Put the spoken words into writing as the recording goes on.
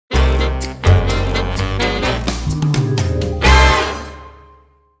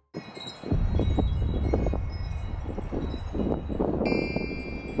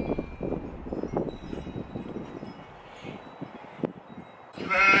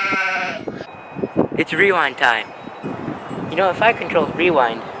It's rewind time. You know, if I controlled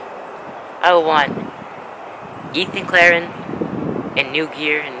rewind, I would want ReClarin and new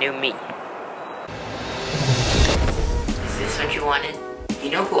gear and new me. Is this what you wanted?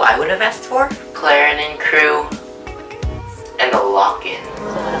 You know who I would have asked for? Clarin and crew and the lock-in.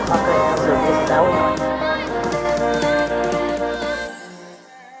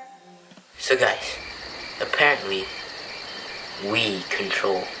 So guys, apparently we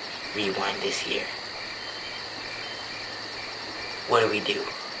control rewind this year. What do?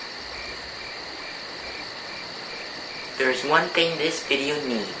 There's one thing this video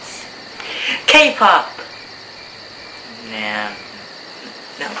needs. K-pop! Nah.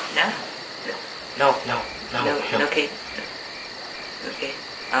 No, okay. Okay.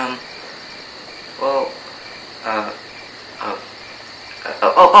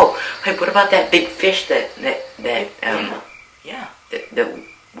 Hey, what about that big fish that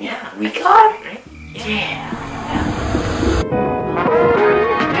we caught, right? Yeah.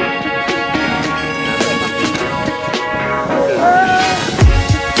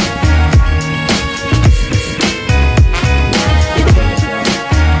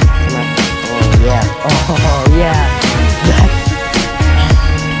 Oh yeah.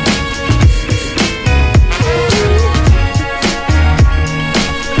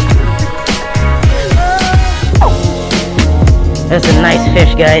 That's a nice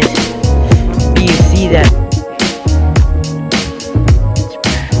fish, guys. Do you see that?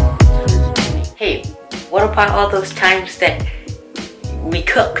 Hey, what about all those times that we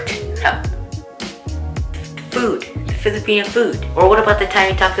cooked food, Filipino food? Or what about the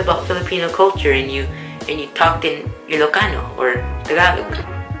time you talked about Filipino culture and you talked in Ilocano or Tagalog?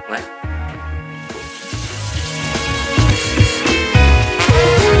 What?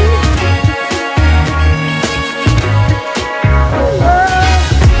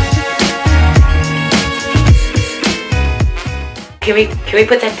 Can we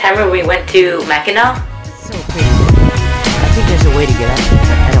put that time where we went to Mackinac? So pretty. I think there's a way to get out there,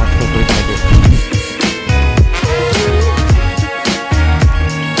 but I don't think we're gonna do it.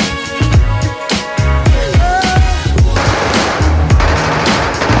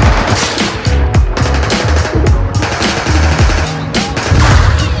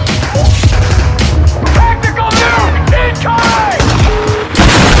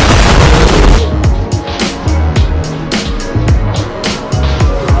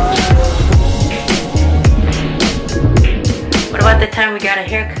 The time we got a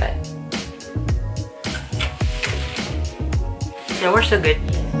haircut. No, we're still good.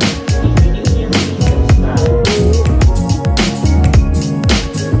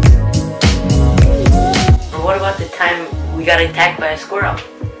 Or what about the time we got attacked by a squirrel?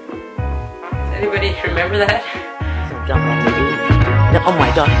 Does anybody remember that? Oh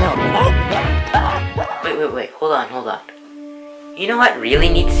my god, no. Wait, hold on. You know what really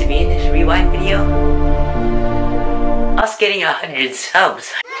needs to be in this rewind video? Us getting 100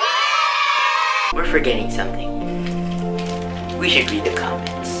 subs. We're forgetting something. We should read the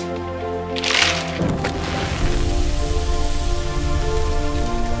comments.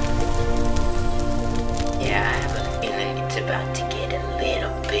 Yeah, I have a feeling it's about to get a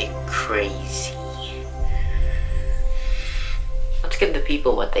little bit crazy. Let's give the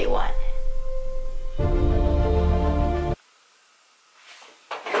people what they want.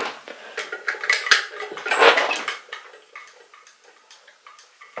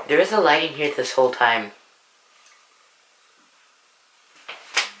 There is a light in here this whole time.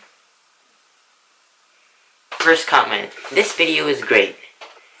 First comment. This video is great.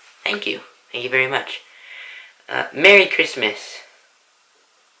 Thank you. Thank you very much. Merry Christmas.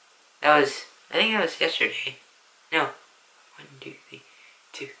 I think that was yesterday. No. 1, 2, 3,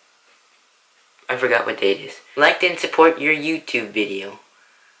 2. I forgot what day it is. Like and support your YouTube video.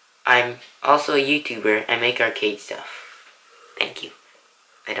 I'm also a YouTuber. I make arcade stuff. Thank you.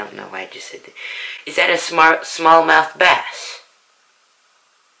 I don't know why I just said that. Is that a smallmouth bass?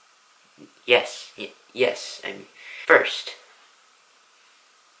 Yes. Yes. I'm first.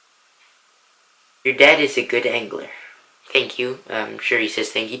 Your dad is a good angler. Thank you. I'm sure he says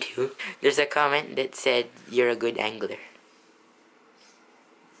thank you too. There's a comment that said you're a good angler.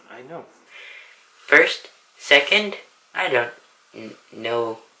 I know. First, second, I don't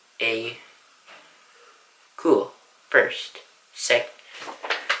know a cool. First, second.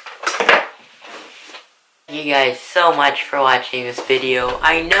 Thank you guys so much for watching this video.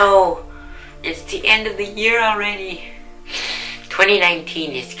 I know it's the end of the year already.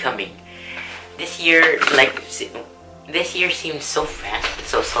 2019 is coming. This year seems so fast and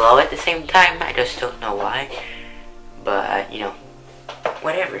so slow at the same time. I just don't know why. But, you know,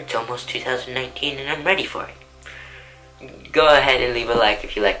 whatever, it's almost 2019 and I'm ready for it. Go ahead and leave a like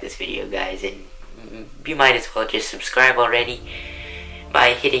if you like this video, guys, and you might as well just subscribe already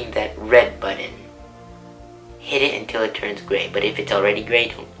by hitting that red button. Hit it until it turns gray, but if it's already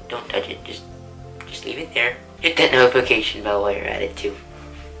gray, don't touch it, just leave it there. Hit that notification bell while you're at it too.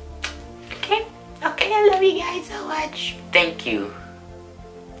 Okay, I love you guys so much. Thank you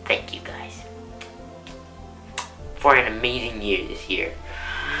guys for an amazing year this year.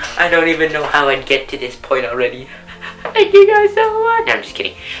 I don't even know how I'd get to this point already. Thank you guys so much. No, I'm just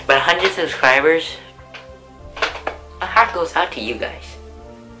kidding. But 100 subscribers, my heart goes out to you guys.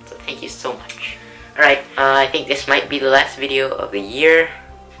 So thank you so much. Alright, I think this might be the last video of the year.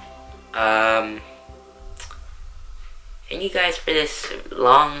 Thank you guys for this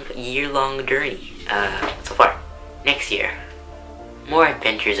year-long journey so far. Next year, more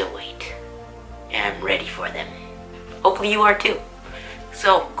adventures await, and I'm ready for them. Hopefully you are too.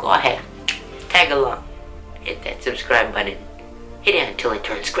 So go ahead, tag along, hit that subscribe button, hit it until it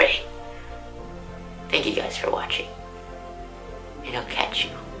turns gray. Thank you guys for watching, and I'll catch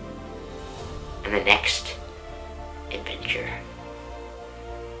you in the next adventure.